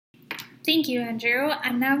Thank you, Andrew.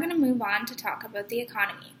 I'm now going to move on to talk about the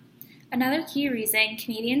economy. Another key reason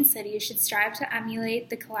Canadian cities should strive to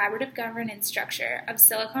emulate the collaborative governance structure of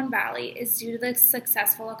Silicon Valley is due to the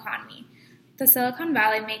successful economy. The Silicon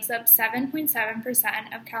Valley makes up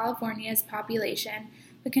 7.7% of California's population,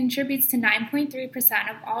 but contributes to 9.3%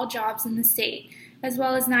 of all jobs in the state, as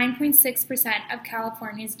well as 9.6% of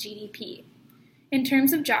California's GDP. In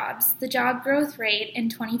terms of jobs, the job growth rate in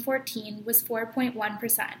 2014 was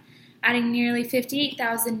 4.1%, adding nearly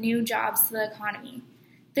 58,000 new jobs to the economy.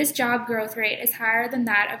 This job growth rate is higher than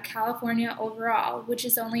that of California overall, which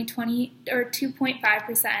is only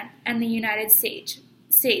 2.5%, and the United States,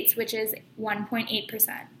 which is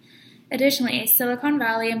 1.8%. Additionally, Silicon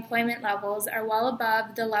Valley employment levels are well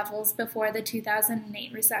above the levels before the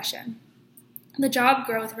 2008 recession. The job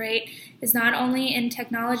growth rate is not only in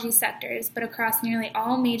technology sectors, but across nearly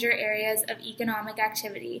all major areas of economic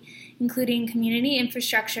activity, including community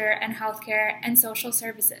infrastructure and healthcare and social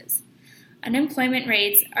services. Unemployment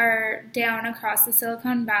rates are down across the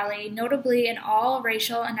Silicon Valley, notably in all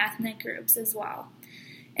racial and ethnic groups as well.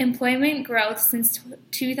 Employment growth since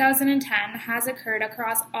 2010 has occurred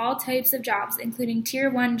across all types of jobs, including Tier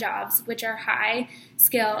 1 jobs, which are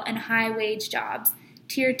high-skill and high-wage jobs,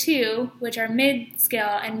 Tier 2, which are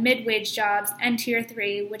mid-skill and mid-wage jobs, and Tier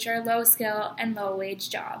 3, which are low-skill and low-wage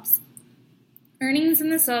jobs. Earnings in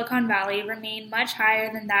the Silicon Valley remain much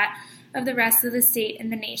higher than that of the rest of the state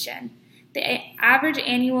and the nation. The average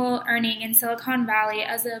annual earning in Silicon Valley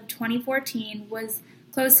as of 2014 was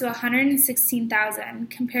close to $116,000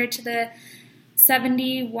 compared to the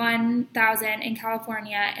 $71,000 in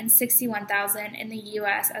California and $61,000 in the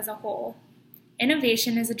U.S. as a whole.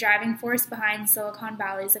 Innovation is a driving force behind Silicon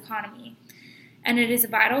Valley's economy, and it is a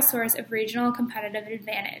vital source of regional competitive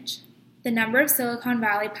advantage. The number of Silicon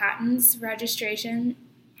Valley patents registrations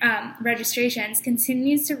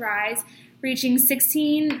continues to rise, reaching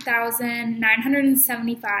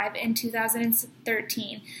 16,975 in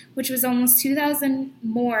 2013, which was almost 2,000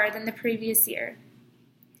 more than the previous year.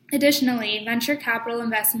 Additionally, venture capital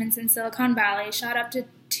investments in Silicon Valley shot up in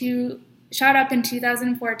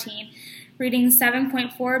 2014, reaching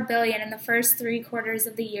 $7.4 billion in the first 3 quarters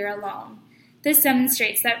of the year alone. This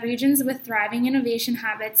demonstrates that regions with thriving innovation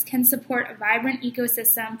habits can support a vibrant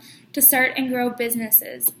ecosystem to start and grow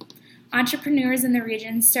businesses. Entrepreneurs in the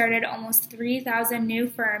region started almost 3,000 new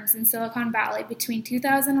firms in Silicon Valley between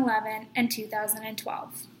 2011 and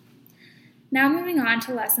 2012. Now moving on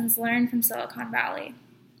to lessons learned from Silicon Valley.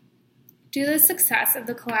 Due to the success of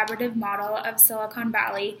the collaborative model of Silicon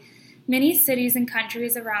Valley, many cities and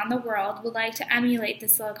countries around the world would like to emulate the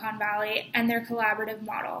Silicon Valley and their collaborative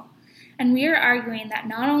model. And we are arguing that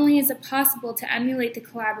not only is it possible to emulate the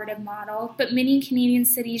collaborative model, but many Canadian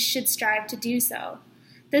cities should strive to do so.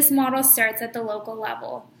 This model starts at the local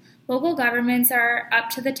level. Local governments are up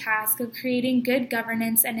to the task of creating good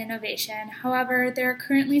governance and innovation. However, there are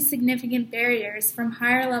currently significant barriers from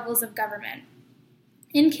higher levels of government.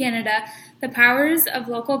 In Canada, the powers of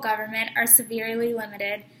local government are severely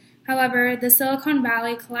limited. However, the Silicon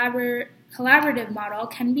Valley collaborative model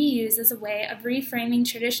can be used as a way of reframing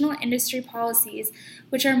traditional industry policies,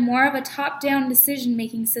 which are more of a top-down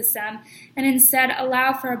decision-making system, and instead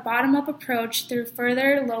allow for a bottom-up approach through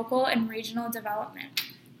further local and regional development.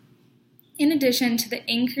 In addition to the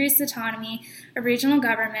increased autonomy of regional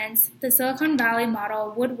governments, the Silicon Valley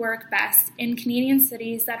model would work best in Canadian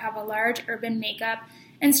cities that have a large urban makeup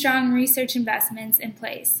and strong research investments in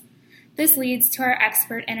place. This leads to our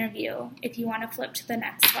expert interview, if you want to flip to the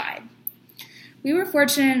next slide. We were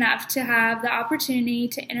fortunate enough to have the opportunity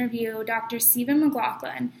to interview Dr. Stephen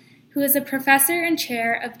McLaughlin, who is a professor and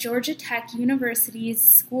chair of Georgia Tech University's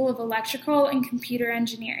School of Electrical and Computer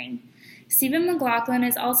Engineering. Stephen McLaughlin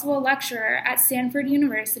is also a lecturer at Stanford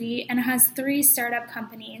University and has 3 startup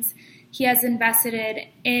companies he has invested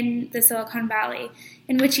in the Silicon Valley,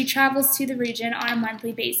 in which he travels to the region on a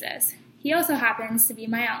monthly basis. He also happens to be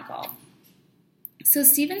my uncle. So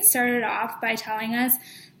Stephen started off by telling us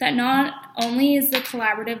that not only is the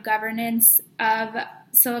collaborative governance of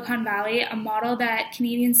Silicon Valley a model that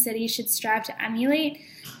Canadian cities should strive to emulate,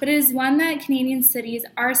 but it is one that Canadian cities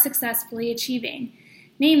are successfully achieving.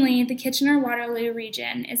 Namely, the Kitchener-Waterloo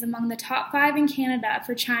region is among the top 5 in Canada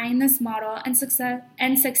for trying this model and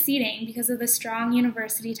succeeding because of the strong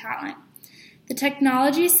university talent. The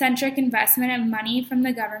technology-centric investment and money from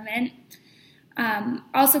the government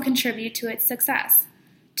also contribute to its success.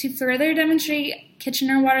 To further demonstrate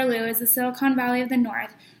Kitchener-Waterloo as the Silicon Valley of the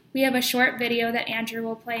North, we have a short video that Andrew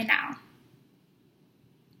will play now.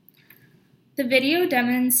 The video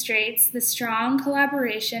demonstrates the strong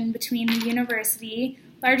collaboration between the university,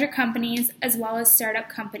 larger companies, as well as startup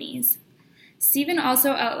companies. Stephen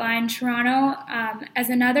also outlined Toronto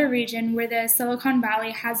as another region where the Silicon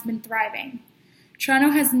Valley has been thriving.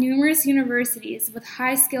 Toronto has numerous universities with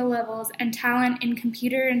high skill levels and talent in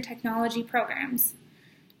computer and technology programs.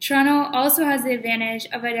 Toronto also has the advantage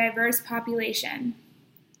of a diverse population.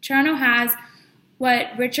 Toronto has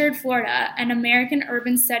what Richard Florida, an American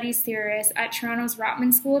urban studies theorist at Toronto's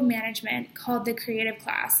Rotman School of Management, called the creative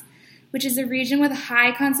class, which is a region with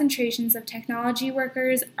high concentrations of technology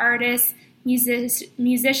workers, artists,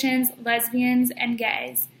 musicians, lesbians, and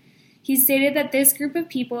gays. He stated that this group of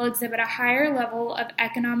people exhibit a higher level of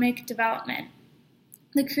economic development.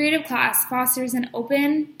 The creative class fosters an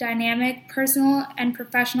open, dynamic, personal, and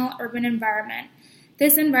professional urban environment.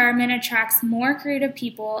 This environment attracts more creative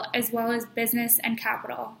people as well as business and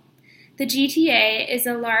capital. The GTA is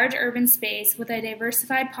a large urban space with a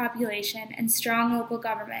diversified population and strong local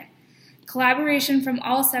government. Collaboration from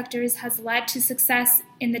all sectors has led to success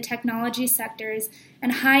in the technology sectors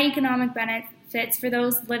and high economic benefits for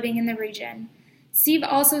those living in the region. Steve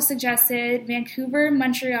also suggested Vancouver,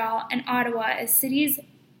 Montreal, and Ottawa as cities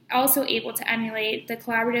also able to emulate the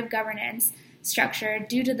collaborative governance structure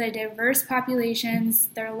due to the diverse populations,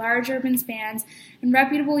 their large urban spans, and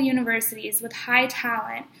reputable universities with high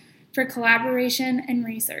talent for collaboration and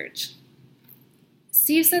research.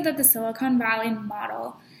 Steve said that the Silicon Valley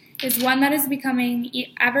model is one that is becoming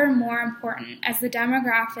ever more important as the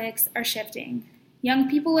demographics are shifting. Young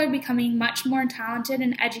people are becoming much more talented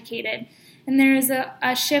and educated, and there is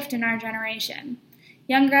a shift in our generation.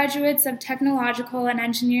 Young graduates of technological and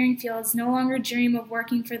engineering fields no longer dream of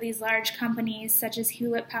working for these large companies such as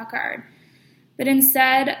Hewlett-Packard, but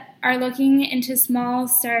instead are looking into small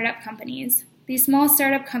startup companies. These small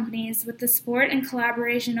startup companies, with the support and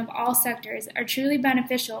collaboration of all sectors, are truly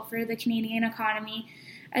beneficial for the Canadian economy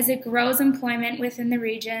as it grows employment within the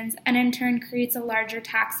regions and in turn creates a larger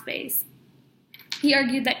tax base. He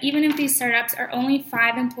argued that even if these startups are only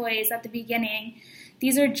 5 employees at the beginning,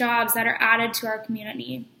 these are jobs that are added to our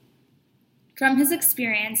community. From his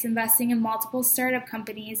experience investing in multiple startup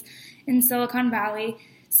companies in Silicon Valley,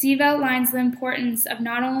 Steve outlines the importance of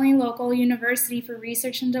not only local university for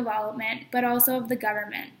research and development, but also of the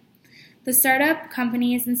government. The startup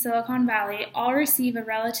companies in Silicon Valley all receive a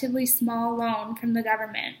relatively small loan from the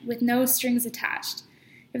government with no strings attached.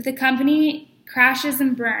 If the company crashes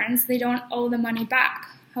and burns, they don't owe the money back.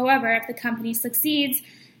 However, if the company succeeds,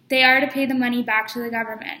 they are to pay the money back to the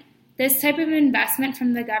government. This type of investment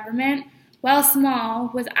from the government, while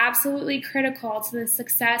small, was absolutely critical to the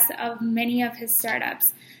success of many of his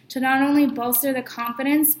startups, to not only bolster the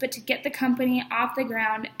confidence, but to get the company off the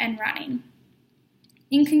ground and running.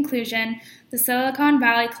 In conclusion, the Silicon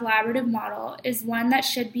Valley collaborative model is one that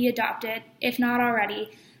should be adopted, if not already,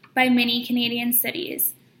 by many Canadian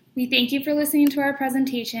cities. We thank you for listening to our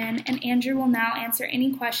presentation, and Andrew will now answer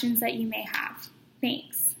any questions that you may have.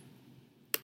 Thanks.